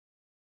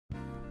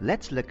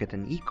Let's look at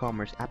an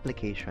e-commerce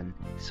application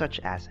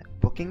such as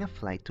booking a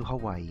flight to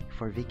Hawaii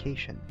for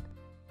vacation.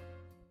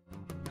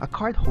 A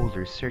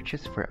cardholder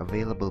searches for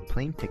available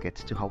plane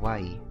tickets to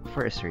Hawaii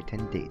for a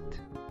certain date.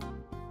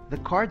 The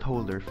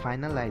cardholder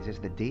finalizes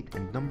the date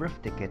and number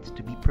of tickets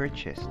to be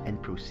purchased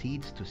and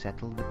proceeds to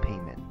settle the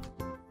payment.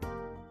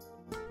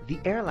 The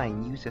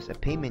airline uses a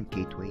payment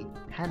gateway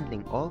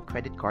handling all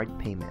credit card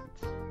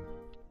payments.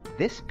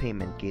 This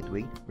payment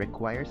gateway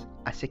requires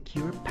a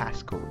secure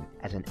passcode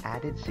as an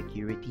added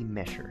security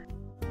measure.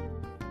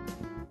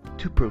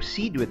 To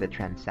proceed with the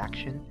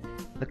transaction,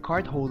 the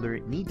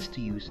cardholder needs to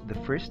use the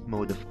first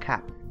mode of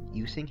CAP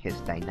using his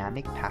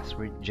dynamic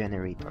password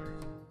generator.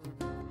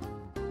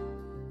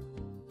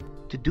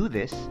 To do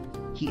this,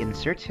 he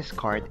inserts his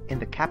card in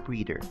the CAP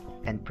reader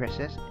and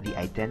presses the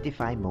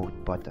Identify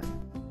Mode button.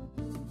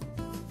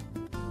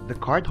 The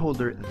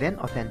cardholder then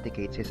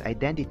authenticates his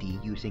identity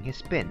using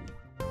his PIN.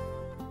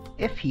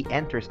 If he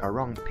enters a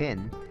wrong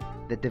PIN,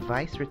 the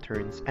device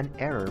returns an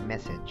error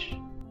message.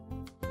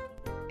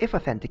 If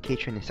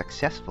authentication is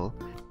successful,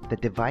 the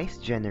device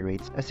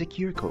generates a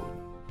secure code.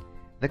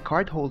 The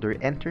cardholder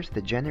enters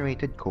the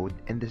generated code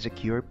in the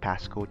secure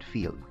passcode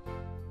field.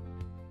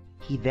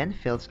 He then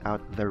fills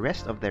out the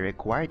rest of the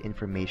required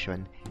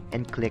information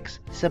and clicks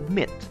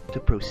Submit to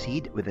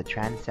proceed with the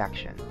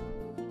transaction.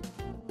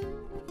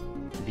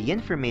 The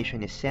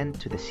information is sent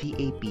to the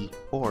CAP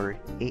or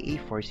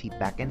AA4C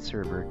backend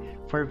server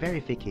for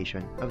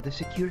verification of the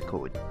secure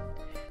code.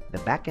 The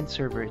backend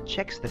server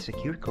checks the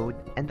secure code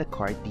and the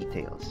card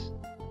details.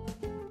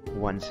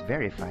 Once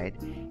verified,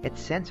 it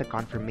sends a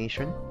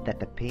confirmation that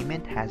the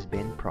payment has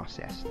been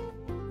processed.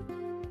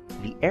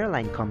 The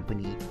airline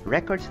company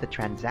records the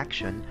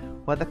transaction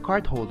while the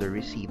cardholder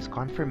receives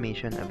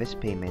confirmation of his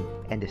payment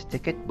and his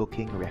ticket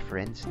booking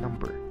reference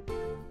number.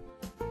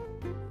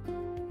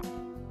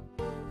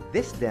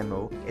 This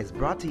demo is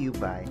brought to you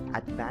by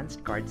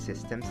Advanced Card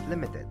Systems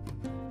Limited.